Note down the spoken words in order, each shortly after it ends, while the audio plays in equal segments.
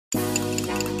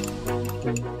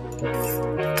Shit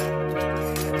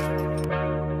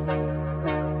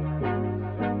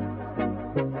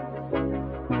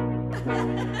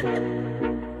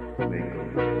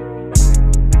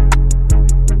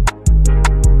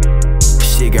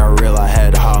got real, I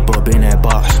had to hop up in that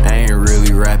box. I ain't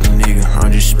really rapping, nigga,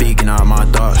 I'm just speaking out my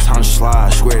thoughts. I'm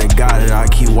slide, swear to God that I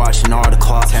keep watching all the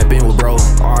clocks. Tap in with bro,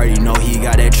 already know he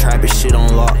got that trapping shit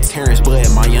on lock. Terrence Bud,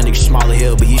 my young nigga smaller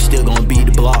hill, but he still gon' beat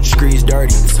the block. Streets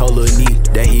dirty, told Lil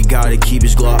Neat that he gotta keep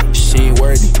his Glock. She ain't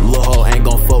worthy, Lil Ho ain't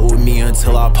gon' fuck with me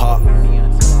until I pop.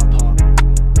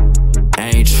 I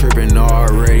ain't trippin',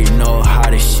 already know how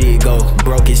this shit go.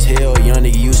 Broke as hell, young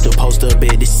nigga used to post up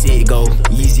at the sit go.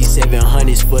 Yeezy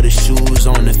 700s for the shoes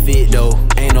on the fit though.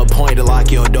 Ain't no point to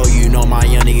lock your door, you know my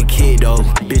young nigga kid though.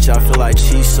 Bitch, I feel like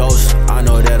cheese sauce, I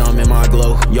know that I'm in my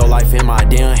glow. Your life in my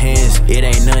damn hands, it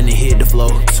ain't nothing to hit the flow.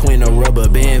 Twin a rubber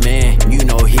band, man, you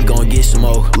know he gon' get some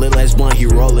more. Lil ass blunt, he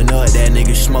rollin' up, that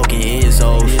nigga smoking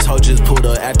Enzo. This hoe just pulled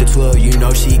up after 12, you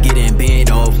know she getting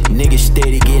bent off. Nigga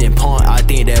steady getting punked, I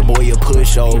think that boy a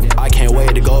push over. I can't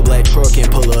wait to go black truck and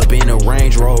pull up in a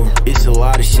Range Rover. It's a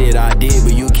lot of shit I did,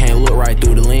 but you can't look right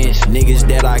through the lens. Niggas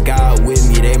that I got with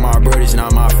me, they my brothers,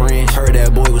 not my friends. Heard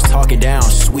that boy was talking down,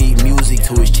 sweet music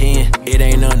to his chin. It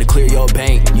ain't nothing to clear your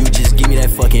bank, you just give me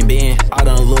that fucking bend. I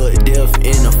done looked deaf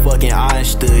in the fucking eye and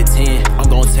stood 10. I'm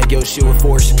gon' take your shit with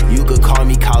force, you could call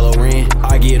me Kylo Ren.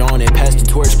 I get on and pass the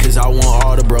torch, cause I want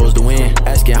all the bros to win.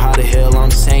 Asking how the hell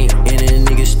I'm saint, and then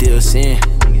niggas still sin.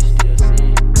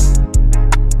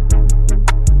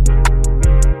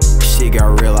 Shit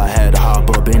got real, I had to hop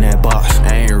up in that box.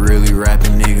 I ain't really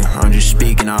rapping, nigga, I'm just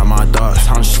speaking out my thoughts.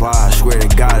 I'm slide, swear to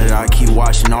God that I keep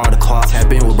watching all the clocks.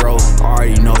 Tap in with bro,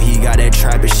 already know he got that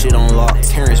trapping shit on lock.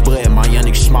 Terrence Bud, my young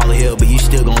nigga smaller hill, but he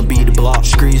still gon' beat the block.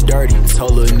 Streets dirty,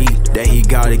 told Lil Neat that he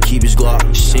gotta keep his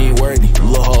Glock. She ain't worthy,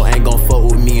 Lil Ho